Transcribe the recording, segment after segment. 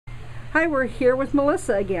Hi, we're here with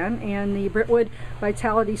Melissa again and the Brentwood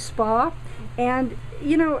Vitality Spa. And,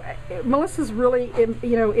 you know, Melissa's really,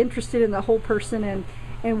 you know, interested in the whole person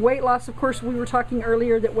and weight loss. Of course, we were talking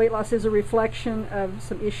earlier that weight loss is a reflection of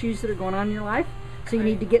some issues that are going on in your life. So you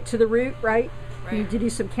need to get to the root, right? You need to do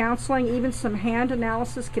some counseling. Even some hand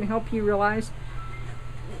analysis can help you realize,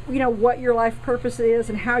 you know, what your life purpose is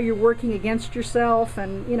and how you're working against yourself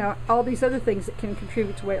and, you know, all these other things that can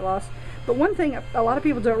contribute to weight loss. But one thing a lot of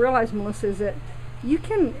people don't realize, Melissa, is that you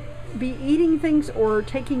can be eating things or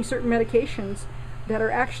taking certain medications that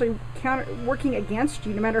are actually working against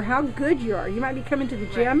you, no matter how good you are. You might be coming to the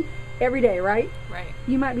gym every day, right? Right.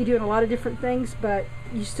 You might be doing a lot of different things, but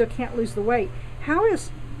you still can't lose the weight. How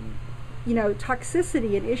is, you know,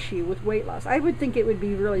 toxicity an issue with weight loss? I would think it would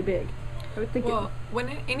be really big. I would think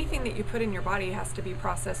anything that you put in your body has to be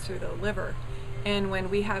processed through the liver. And when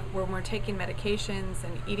we're taking medications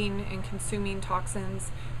and eating and consuming toxins,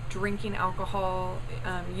 drinking alcohol,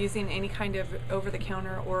 using any kind of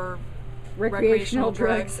over-the-counter or recreational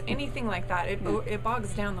drugs, anything like that, it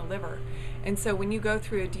bogs down the liver. And so when you go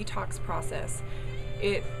through a detox process,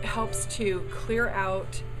 it helps to clear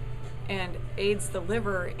out and aids the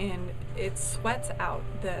liver in it sweats out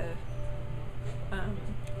the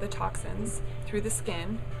toxins through the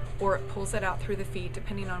skin, or it pulls it out through the feet,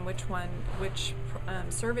 depending on which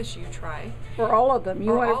service you try. Or all of them.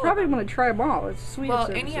 You probably want to try them all. It's sweet.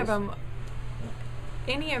 Well, any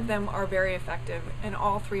of them are very effective, and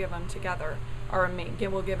all three of them together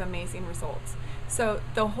will give amazing results. So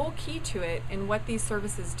the whole key to it and what these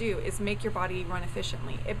services do is make your body run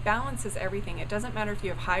efficiently. It balances everything. It doesn't matter if you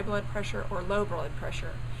have high blood pressure or low blood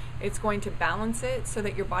pressure. It's going to balance it so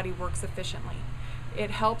that your body works efficiently.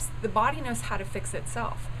 It helps, the body knows how to fix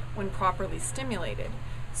itself when properly stimulated.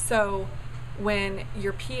 So when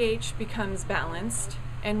your pH becomes balanced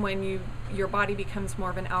and when your body becomes more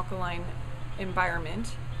of an alkaline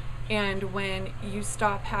environment, and when you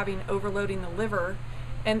stop overloading the liver,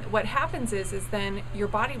 and what happens is then your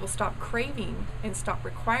body will stop craving and stop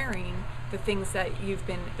requiring the things that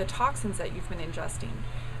the toxins that you've been ingesting.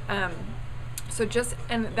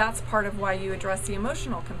 And that's part of why you address the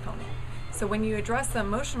emotional component. So when you address the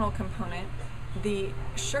emotional component, the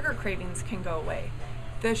sugar cravings can go away.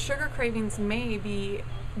 The sugar cravings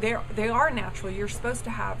they are natural. You're supposed to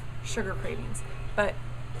have sugar cravings, but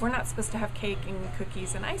we're not supposed to have cake and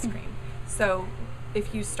cookies and ice cream. So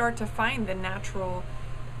if you start to find the natural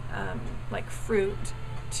like fruit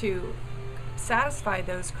to satisfy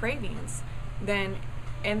those cravings,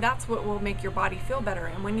 and that's what will make your body feel better.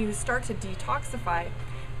 And when you start to detoxify,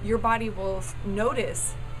 your body will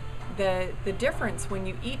notice the difference when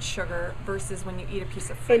you eat sugar versus when you eat a piece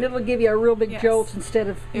of fruit. And it'll give you a real big jolt instead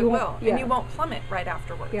of... And you won't plummet right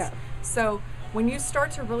afterwards. Yeah. So when you start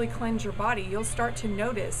to really cleanse your body, you'll start to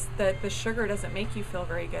notice that the sugar doesn't make you feel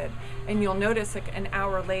very good. And you'll notice like an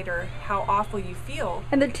hour later how awful you feel.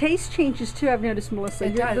 And the taste changes too, I've noticed, Melissa.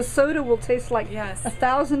 It does. The soda will taste like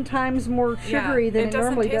 1,000 times more sugary than it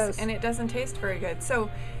normally does. And it doesn't taste very good. So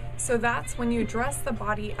that's when you address the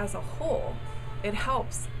body as a whole, it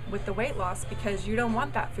helps with the weight loss because you don't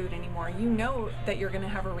want that food anymore. You know that you're going to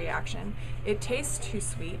have a reaction. It tastes too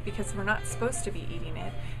sweet because we're not supposed to be eating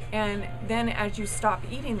it. And then as you stop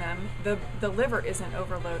eating them, the liver isn't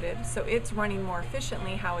overloaded, so it's running more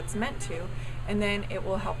efficiently how it's meant to, and then it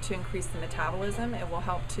will help to increase the metabolism. It will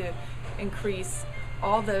help to increase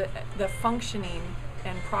all the functioning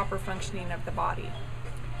and proper functioning of the body.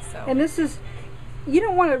 So. And this is, you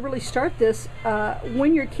don't want to really start this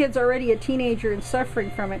when your kid's already a teenager and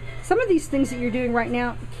suffering from it. Some of these things that you're doing right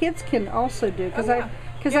now, kids can also do,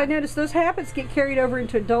 because I noticed those habits get carried over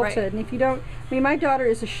into adulthood. And if you don't, I mean, my daughter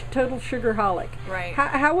is a total sugarholic. Right.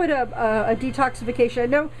 How would a detoxification? I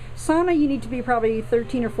know sauna, you need to be probably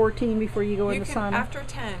 13 or 14 before you go in the sauna. After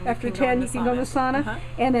 10. After 10, you can go in the sauna,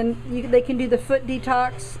 and then they can do the foot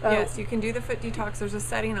detox. Yes, you can do the foot detox. There's a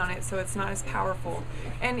setting on it, so it's not as powerful.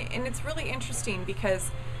 And it's really interesting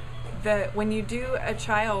because when you do a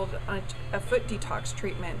child a foot detox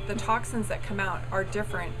treatment, the toxins that come out are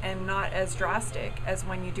different and not as drastic as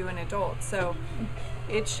when you do an adult. So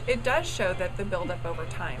it does show that the buildup over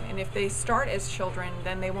time. And if they start as children,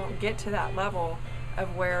 then they won't get to that level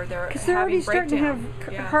of where they're because they're already starting to have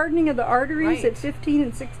hardening of the arteries at 15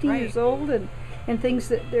 and 16 years old, and things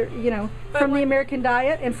that they're, from the American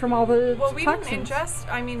diet and from all the we toxins. Didn't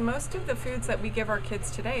ingest. I mean, most of the foods that we give our kids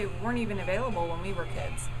today weren't even available when we were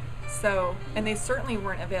kids. So, and they certainly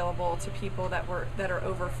weren't available to people that are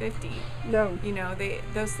over 50. No. You know,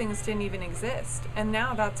 those things didn't even exist, and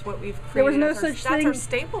now that's what we've created. There was no as such that's thing. our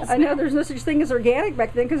staples. I know now. there's no such thing as organic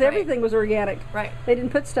back then, because Right. everything was organic. Right. They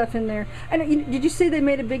didn't put stuff in there. And did you see they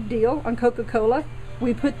made a big deal on Coca-Cola?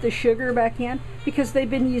 We put the sugar back in because they've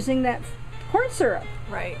been using that corn syrup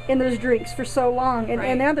Right. in those drinks for so long, and, Right.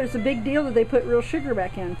 and now there's a big deal that they put real sugar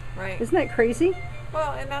back in. Right. Isn't that crazy?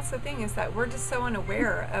 Well, and that's the thing, is that we're just so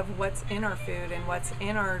unaware of what's in our food and what's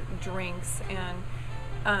in our drinks,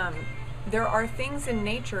 and there are things in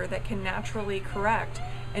nature that can naturally correct,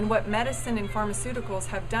 and what medicine and pharmaceuticals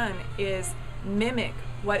have done is mimic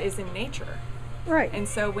what is in nature. Right. And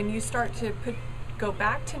so when you start to go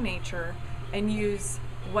back to nature and use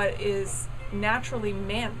what is naturally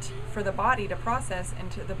meant for the body to process and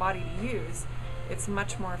to the body to use, it's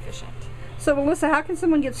much more efficient. So, Melissa, how can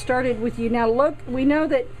someone get started with you? Now, look, we know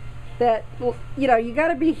that you know, you got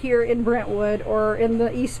to be here in Brentwood or in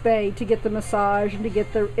the East Bay to get the massage and to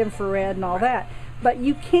get the infrared and all Right. that. But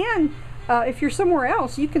you can, if you're somewhere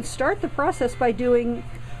else, you can start the process by doing.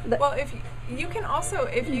 Well, if you can also,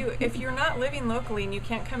 if you're not living locally and you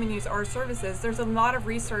can't come and use our services, there's a lot of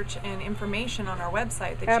research and information on our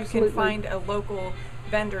website that Absolutely. you can find a local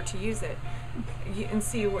vendor to use it. And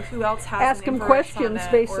see who else has Ask an them infrared questions,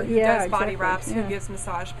 sauna, basically. or who Yeah, does body exactly. wraps, Yeah. who gives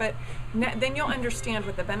massage. But then you'll understand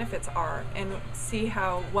what the benefits are and see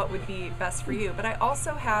what would be best for you. But I'm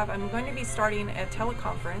going to be starting a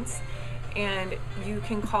teleconference, and you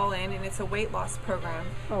can call in, and it's a weight loss program.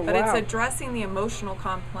 Oh, but it's wow. addressing the emotional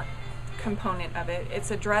component of it.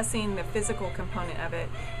 It's addressing the physical component of it,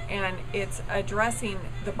 and it's addressing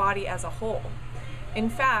the body as a whole. In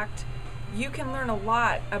fact, you can learn a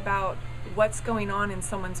lot about what's going on in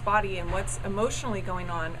someone's body and what's emotionally going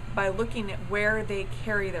on by looking at where they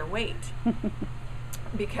carry their weight.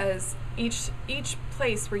 Because each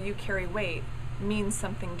place where you carry weight means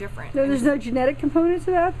something different. No, there's no genetic component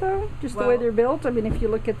to that, though? Just the way Well- they're built? I mean, if you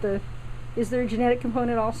look at is there a genetic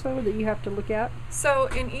component also that you have to look at? So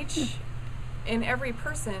in every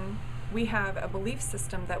person, we have a belief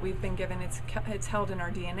system that we've been given. It's held in our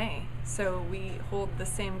DNA. So we hold the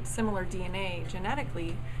similar DNA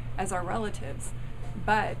genetically as our relatives,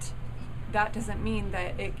 but that doesn't mean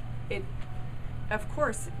that it of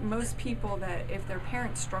course, most people, that if their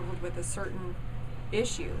parents struggled with a certain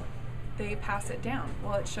issue, they pass it down.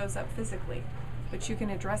 Well, it shows up physically, but you can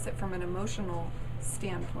address it from an emotional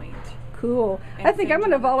standpoint. Cool. And I think I'm change going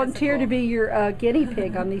to on the volunteer to physical. be your guinea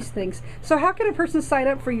pig on these things. So how can a person sign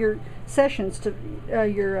up for your sessions, to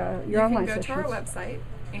your online You can go sessions? to our website,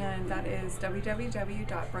 and that is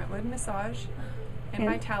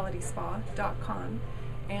www.brentwoodmassage-and-vitalityspa.com,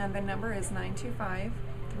 and the number is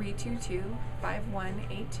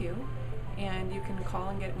 925-322-5182, and you can call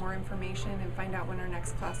and get more information and find out when our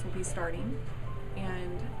next class will be starting.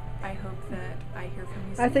 And I hope that I hear from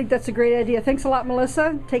you soon. I think that's a great idea. Thanks a lot,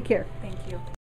 Melissa. Take care. Thank you.